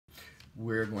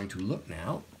We're going to look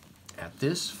now at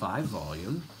this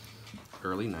 5-volume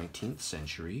early 19th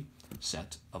century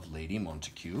set of Lady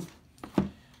Montagu.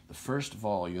 The first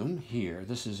volume here,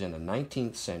 this is in a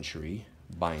 19th century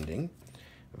binding,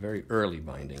 a very early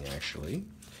binding actually,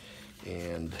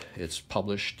 and it's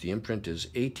published, the imprint is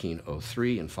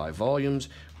 1803 in 5 volumes.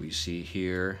 We see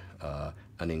here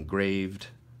an engraved,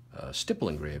 stipple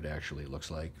engraved actually, it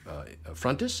looks like, a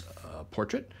frontis, a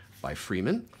portrait by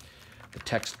Freeman. The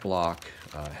text block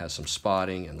has some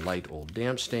spotting and light old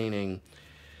damp staining.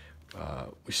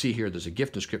 We see here there's a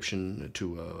gift inscription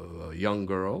to a young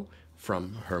girl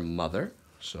from her mother.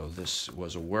 So this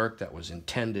was a work that was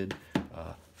intended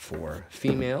for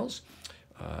females.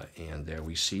 And there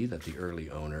we see that the early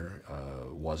owner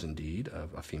was indeed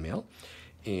a female.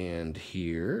 And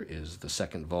here is the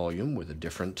second volume with a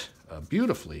different,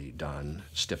 beautifully done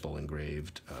stipple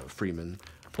engraved Freeman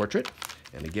portrait.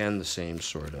 And again, the same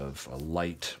sort of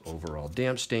light overall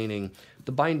damp staining.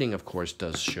 The binding, of course,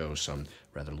 does show some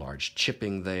rather large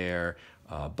chipping there,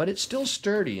 but it's still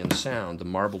sturdy and sound. The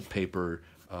marbled paper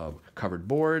covered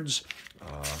boards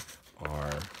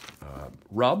are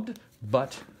rubbed,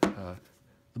 but the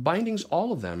bindings,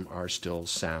 all of them are still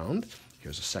sound.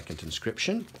 Here's a second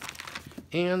inscription.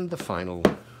 And the final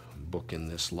book in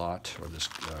this lot, or this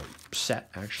set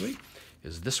actually,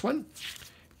 is this one.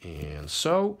 And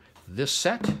so this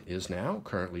set is now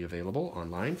currently available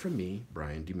online from me,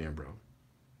 Brian DiMambro.